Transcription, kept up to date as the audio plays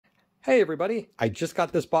Hey everybody, I just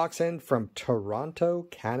got this box in from Toronto,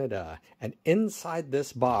 Canada, and inside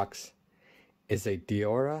this box is a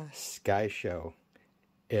Deora Skyshow,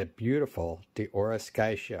 a beautiful Deora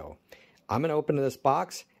Skyshow. I'm going to open this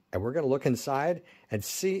box and we're going to look inside and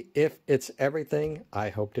see if it's everything I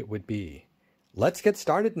hoped it would be. Let's get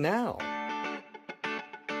started now.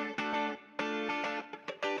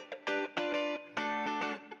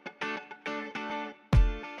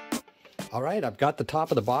 All right, I've got the top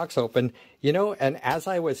of the box open, and as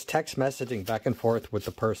I was text messaging back and forth with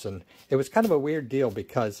the person, it was kind of a weird deal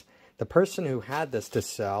because the person who had this to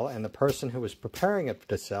sell and the person who was preparing it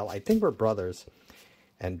to sell, I think were brothers.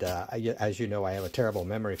 And as you know, I have a terrible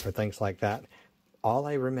memory for things like that. All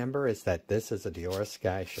I remember is that this is a Deora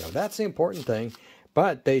Skyshow. That's the important thing.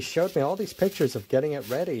 But they showed me all these pictures of getting it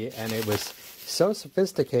ready, and it was so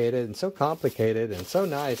sophisticated and so complicated and so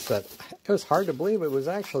nice that it was hard to believe it was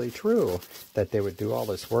actually true that they would do all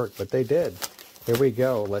this work, but they did. Here we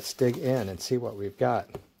go. Let's dig in and see what we've got.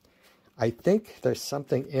 I think there's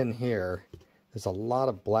something in here. There's a lot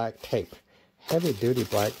of black tape, heavy-duty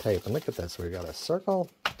black tape. And look at this. We've got a circle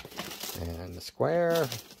and a square.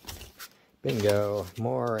 Bingo.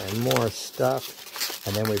 More and more stuff.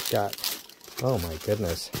 And then we've got, oh my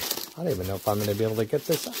goodness, I don't even know if I'm going to be able to get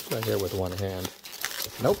this out right here with one hand.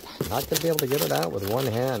 Nope, not going to be able to get it out with one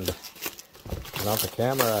hand. Turn off the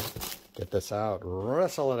camera, get this out,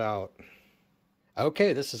 wrestle it out.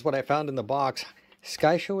 Okay, this is what I found in the box.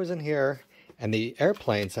 Skyshow is in here, and the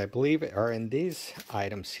airplanes, I believe, are in these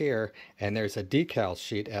items here, and there's a decal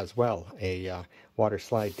sheet as well, a water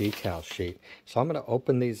slide decal sheet. So I'm going to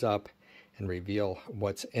open these up and reveal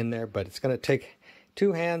what's in there, but it's going to take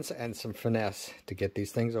two hands and some finesse to get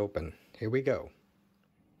these things open. Here we go.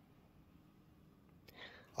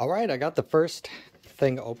 All right, I got the first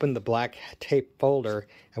thing open, the black tape folder,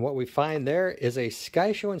 and what we find there is a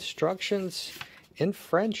Skyshow instructions in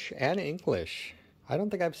French and English. I don't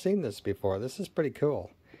think I've seen this before. This is pretty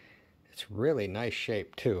cool. It's really nice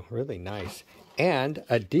shape too, really nice. And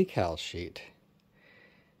a decal sheet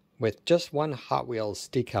with just one Hot Wheels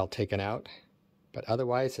decal taken out. But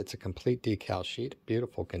otherwise, it's a complete decal sheet.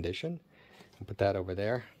 Beautiful condition. I'll put that over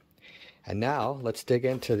there. And now, let's dig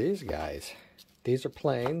into these guys. These are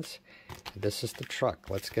planes. This is the truck.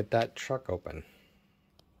 Let's get that truck open.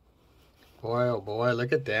 Boy, oh boy,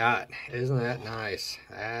 look at that. Isn't that nice?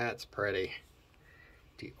 That's pretty.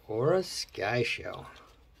 Deora Skyshow.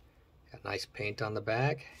 Got nice paint on the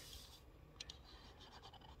back.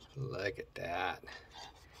 Look at that.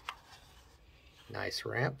 Nice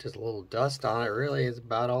ramp, just a little dust on it. Really is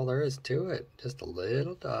about all there is to it. Just a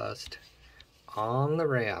little dust on the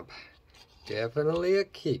ramp. Definitely a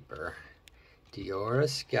keeper. Deora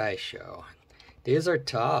Skyshow. These are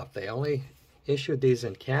tough. They only issued these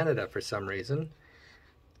in Canada for some reason.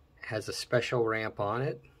 Has a special ramp on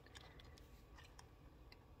it.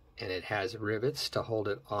 And it has rivets to hold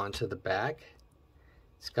it onto the back.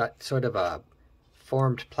 It's got sort of a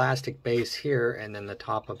formed plastic base here and then the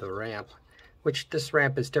top of the ramp. Which this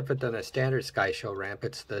ramp is different than a standard Skyshow ramp.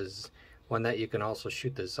 It's the one that you can also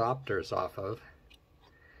shoot the Zopters off of.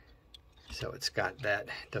 So it's got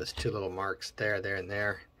those two little marks there, and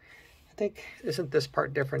there. I think, isn't this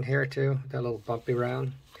part different here too? That little bumpy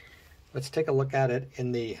round. Let's take a look at it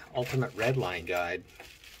in the Ultimate Redline guide.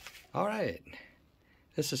 All right.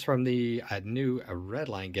 This is from the new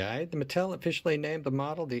Redline guide. The Mattel officially named the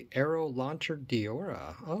model the Aero Launcher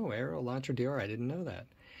Deora. Oh, Aero Launcher Deora. I didn't know that.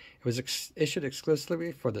 It was issued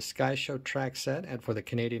exclusively for the Skyshow track set and for the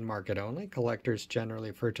Canadian market only. Collectors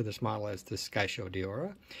generally refer to this model as the Skyshow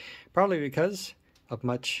Deora, probably because of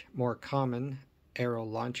much more common Aero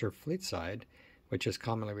Launcher fleet side, which is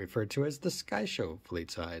commonly referred to as the Skyshow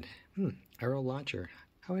fleet side. Aero Launcher.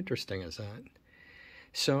 How interesting is that?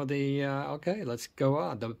 So okay, let's go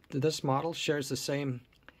on. This model shares the same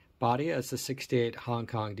body as the 68 Hong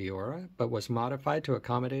Kong Deora, but was modified to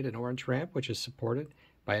accommodate an orange ramp, which is supported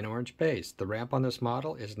by an orange base. The ramp on this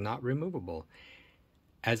model is not removable,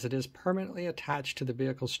 as it is permanently attached to the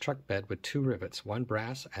vehicle's truck bed with two rivets, one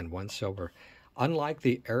brass and one silver. Unlike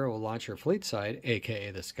the Aero Launcher fleet side,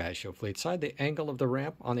 aka the Skyshow fleet side, the angle of the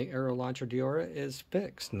ramp on the Aero Launcher Deora is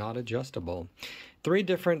fixed, not adjustable. 3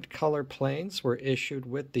 different color planes were issued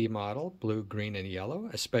with the model, blue, green, and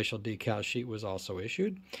yellow. A special decal sheet was also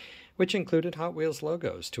issued, which included Hot Wheels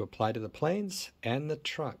logos to apply to the planes and the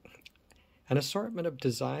truck. An assortment of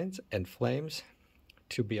designs and flames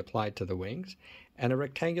to be applied to the wings, and a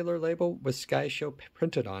rectangular label with Skyshow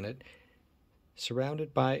printed on it,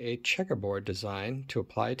 surrounded by a checkerboard design to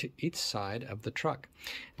apply to each side of the truck.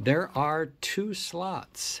 There are 2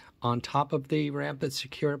 slots on top of the ramp that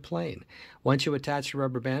secure a plane. Once you attach the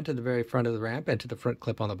rubber band to the very front of the ramp and to the front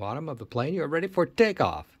clip on the bottom of the plane, you are ready for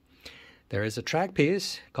takeoff. There is a track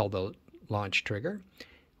piece called the launch trigger,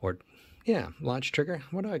 launch trigger.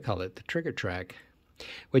 What do I call it? The trigger track,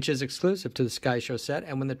 which is exclusive to the Skyshow set,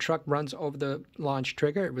 and when the truck runs over the launch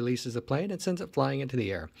trigger, it releases the plane and sends it flying into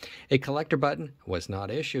the air. A collector button was not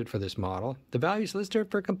issued for this model. The values listed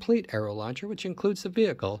for a complete aero launcher, which includes the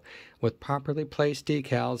vehicle with properly placed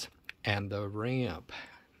decals and the ramp.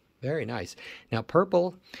 Very nice. Now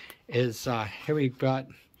purple is, here we've got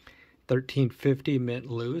 $13.50 mint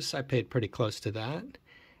loose. I paid pretty close to that.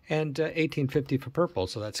 And $18.50 for purple,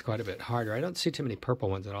 so that's quite a bit harder. I don't see too many purple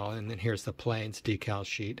ones at all. And then here's the planes, decal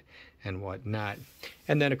sheet, and whatnot.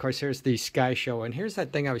 And then, of course, here's the Skyshow. And here's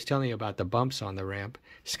that thing I was telling you about, the bumps on the ramp.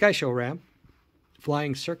 Skyshow ramp,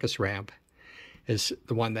 Flying Circus ramp, is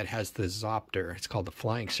the one that has the Zopter. It's called the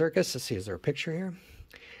Flying Circus. Let's see, is there a picture here?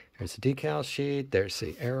 There's the decal sheet. There's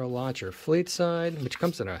the aero launcher fleet side, which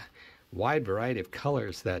comes in a wide variety of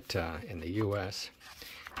colors that in the U.S.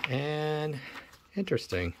 And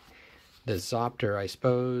interesting. The Zopter, I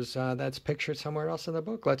suppose that's pictured somewhere else in the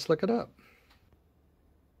book. Let's look it up.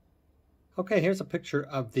 Okay, here's a picture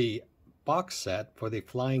of the box set for the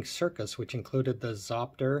Flying Circus, which included the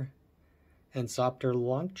Zopter and Zopter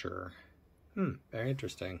launcher. Very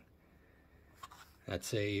interesting.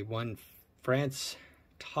 That's a one France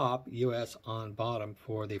top, US on bottom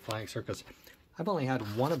for the Flying Circus. I've only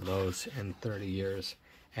had one of those in 30 years.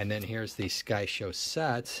 And then here's the Skyshow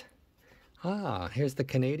sets. Here's the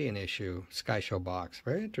Canadian issue Skyshow box.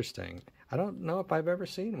 Very interesting. I don't know if I've ever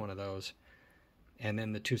seen one of those. And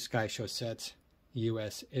then the two Skyshow sets,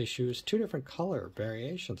 US issues. Two different color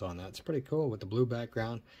variations on that. It's pretty cool with the blue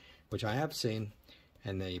background, which I have seen,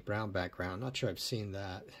 and the brown background. Not sure I've seen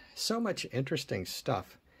that. So much interesting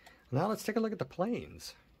stuff. Now let's take a look at the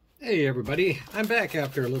planes. Hey everybody, I'm back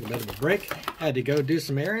after a little bit of a break. Had to go do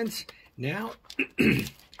some errands. Now,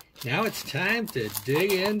 now it's time to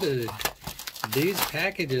dig into these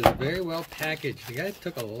packages. Very well packaged. The guy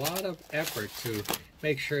took a lot of effort to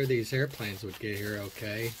make sure these airplanes would get here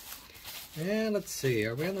okay. And let's see,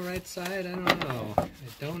 are we on the right side? I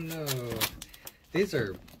don't know. These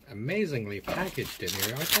are amazingly packaged in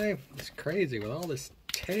here, aren't they? It's crazy with all this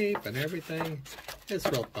tape and everything. It's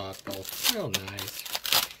real thoughtful, real nice.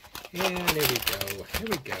 And here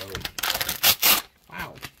we go.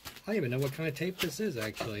 Wow, I don't even know what kind of tape this is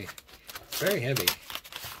actually. Very heavy.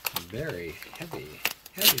 Very heavy.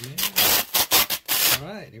 Heavy, man.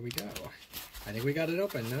 Alright, here we go. I think we got it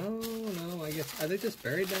open. No, I guess, are they just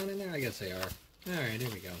buried down in there? I guess they are. Alright, here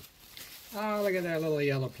we go. Oh, look at that little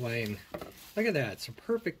yellow plane. Look at that, it's a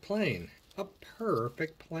perfect plane. A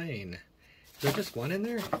perfect plane. Is there just one in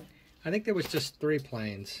there? I think there was just 3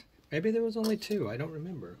 planes. Maybe there was only 2, I don't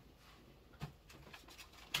remember.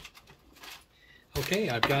 Okay,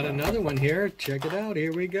 I've got another one here. Check it out,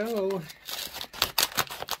 here we go.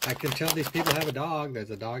 I can tell these people have a dog. There's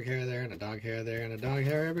a dog hair there, and a dog hair there, and a dog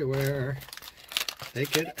hair everywhere. They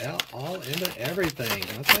get all into everything,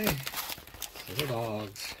 don't they? Little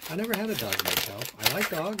dogs. I never had a dog myself. I like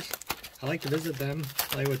dogs. I like to visit them,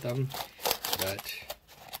 play with them, but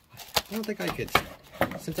I don't think I could.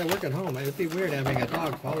 Since I work at home, it would be weird having a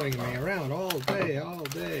dog following me around all day, all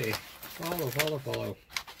day. Follow.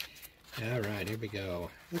 All right, here we go.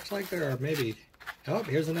 Looks like there are maybe. Oh,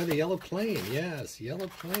 here's another yellow plane. Yes, yellow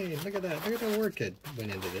plane. Look at that. Look at the work that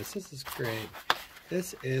went into this. This is great.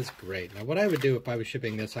 This is great. Now, what I would do if I was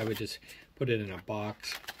shipping this, I would just put it in a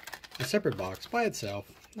box, a separate box by itself,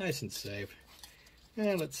 nice and safe.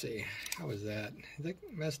 And let's see, how is that? Is that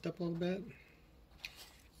messed up a little bit?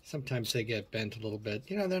 Sometimes they get bent a little bit.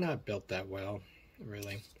 You know, they're not built that well,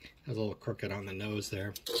 really. There's a little crooked on the nose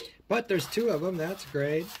there. But there's 2 of them. That's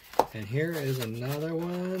great. And here is another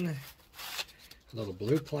one. A little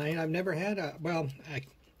blue plane. I've never had a, well,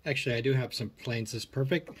 actually I do have some planes that's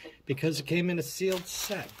perfect because it came in a sealed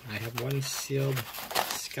set. I have one sealed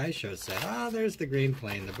Skyshow set. There's the green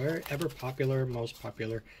plane, the very ever popular, most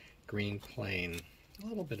popular green plane. A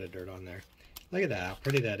little bit of dirt on there. Look at that, how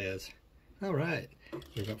pretty that is. All right,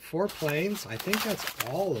 we've got 4 planes. I think that's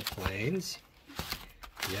all the planes.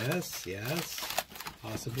 Yes,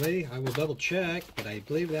 possibly. I will double check, but I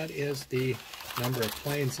believe that is the number of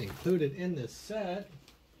planes included in this set.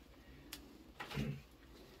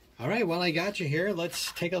 All right, well, I got you here.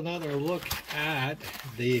 Let's take another look at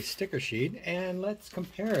the sticker sheet and let's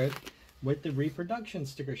compare it with the reproduction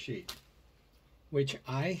sticker sheet, which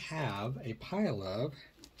I have a pile of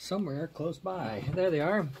somewhere close by. There they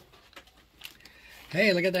are.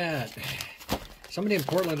 Hey, look at that. Somebody in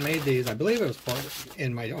Portland made these. I believe it was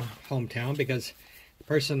in my hometown because The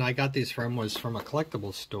person I got these from was from a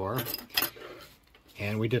collectibles store.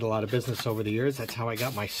 And we did a lot of business over the years. That's how I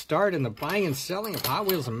got my start in the buying and selling of Hot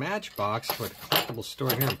Wheels and Matchbox for the collectible store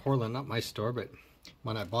here in Portland. Not my store, but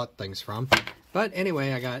one I bought things from. But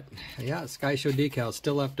anyway, I got, yeah, Sky Show decals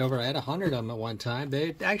still left over. I had 100 of them at one time.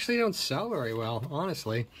 They actually don't sell very well,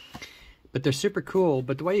 honestly. But they're super cool.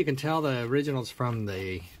 But the way you can tell the originals from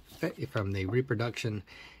the reproduction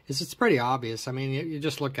is it's pretty obvious. I mean, you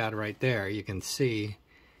just look at it right there. You can see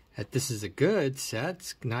that this is a good set.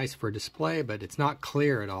 It's nice for display, but it's not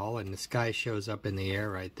clear at all. And the sky shows up in the air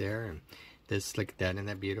right there. And this, look at that. Isn't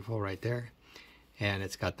that beautiful right there? And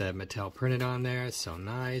it's got the Mattel printed on there. It's so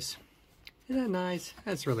nice. Isn't that nice?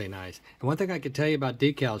 That's really nice. And one thing I could tell you about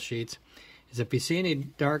decal sheets is if you see any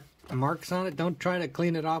dark marks on it, don't try to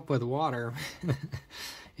clean it off with water.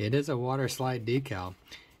 It is a water slide decal.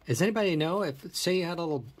 Does anybody know if, say you had a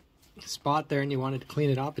little spot there and you wanted to clean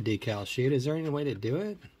it off a decal sheet, is there any way to do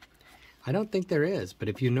it? I don't think there is, but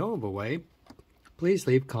if you know of a way, please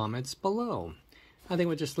leave comments below. I think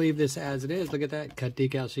we'll just leave this as it is. Look at that, cut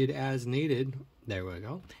decal sheet as needed. There we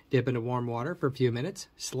go. Dip into warm water for a few minutes,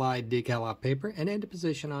 slide decal off paper, and into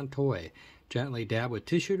position on toy. Gently dab with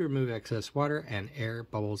tissue to remove excess water, and air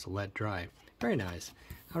bubbles let dry. Very nice.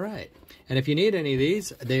 All right. And if you need any of these,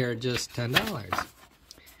 they are just $10.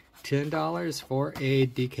 $10 for a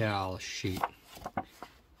decal sheet.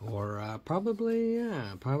 Or probably,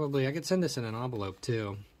 yeah, probably. I could send this in an envelope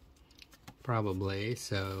too. Probably.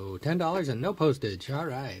 So $10 and no postage. All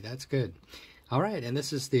right. That's good. All right. And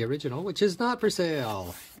this is the original, which is not for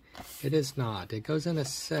sale. It is not. It goes in a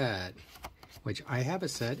set, which I have a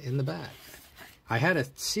set in the back. I had a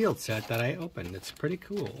sealed set that I opened. It's pretty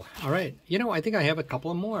cool. All right. You know, I think I have a couple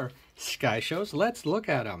of more Sky Shows. Let's look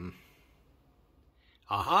at them.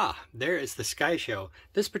 Aha, there is the Sky Show.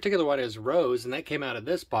 This particular one is rose, and that came out of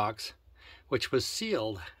this box, which was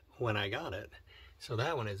sealed when I got it. So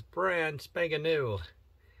that one is brand spanking new.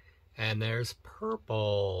 And there's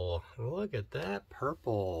purple. Look at that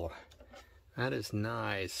purple. That is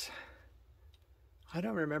nice. I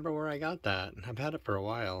don't remember where I got that. I've had it for a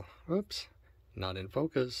while. Oops, not in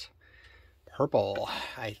focus. Purple.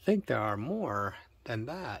 I think there are more than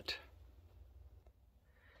that.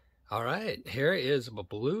 All right, here is a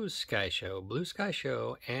blue Sky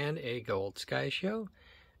Show, and a gold Sky Show,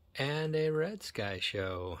 and a red Sky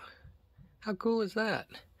Show. How cool is that?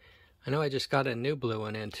 I know I just got a new blue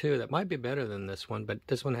one in too. That might be better than this one, but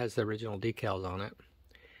this one has the original decals on it,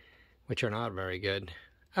 which are not very good.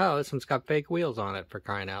 Oh, this one's got fake wheels on it, for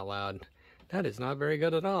crying out loud. That is not very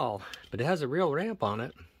good at all, but it has a real ramp on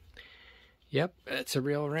it. Yep, it's a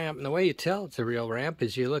real ramp. And the way you tell it's a real ramp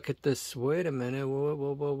is you look at this. Wait a minute. Whoa,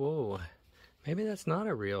 whoa, whoa, whoa. Maybe that's not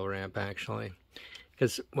a real ramp, actually.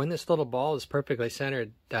 Because when this little ball is perfectly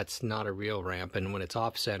centered, that's not a real ramp. And when it's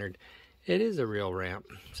off-centered, it is a real ramp.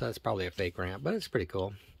 So that's probably a fake ramp, but it's pretty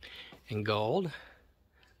cool. And gold.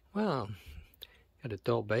 Well, got a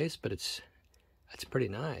dull base, but that's pretty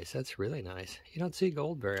nice. That's really nice. You don't see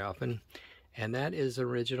gold very often. And that is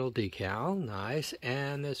original decal. Nice.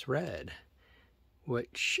 And this red,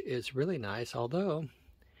 which is really nice, although it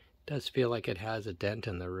does feel like it has a dent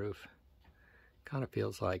in the roof. Kind of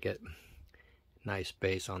feels like it. Nice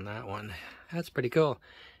base on that one. That's pretty cool.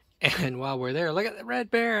 And while we're there, look at the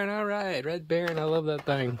Red Baron. All right, Red Baron. I love that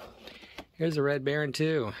thing. Here's a Red Baron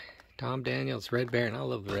too. Tom Daniels, Red Baron. I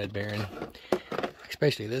love the Red Baron.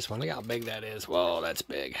 Especially this one. Look how big that is. Whoa, that's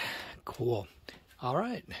big. Cool. All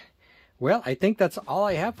right. Well, I think that's all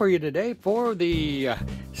I have for you today for the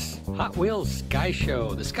Hot Wheels Sky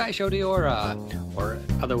Show. The Sky Show Deora, or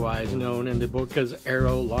otherwise known in the book as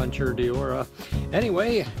Aero Launcher Deora.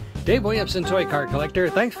 Anyway, Dave Williamson, Toy Car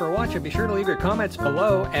Collector. Thanks for watching. Be sure to leave your comments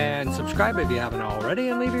below and subscribe if you haven't already.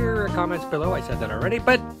 And leave your comments below. I said that already.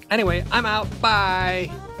 But anyway, I'm out.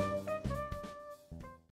 Bye.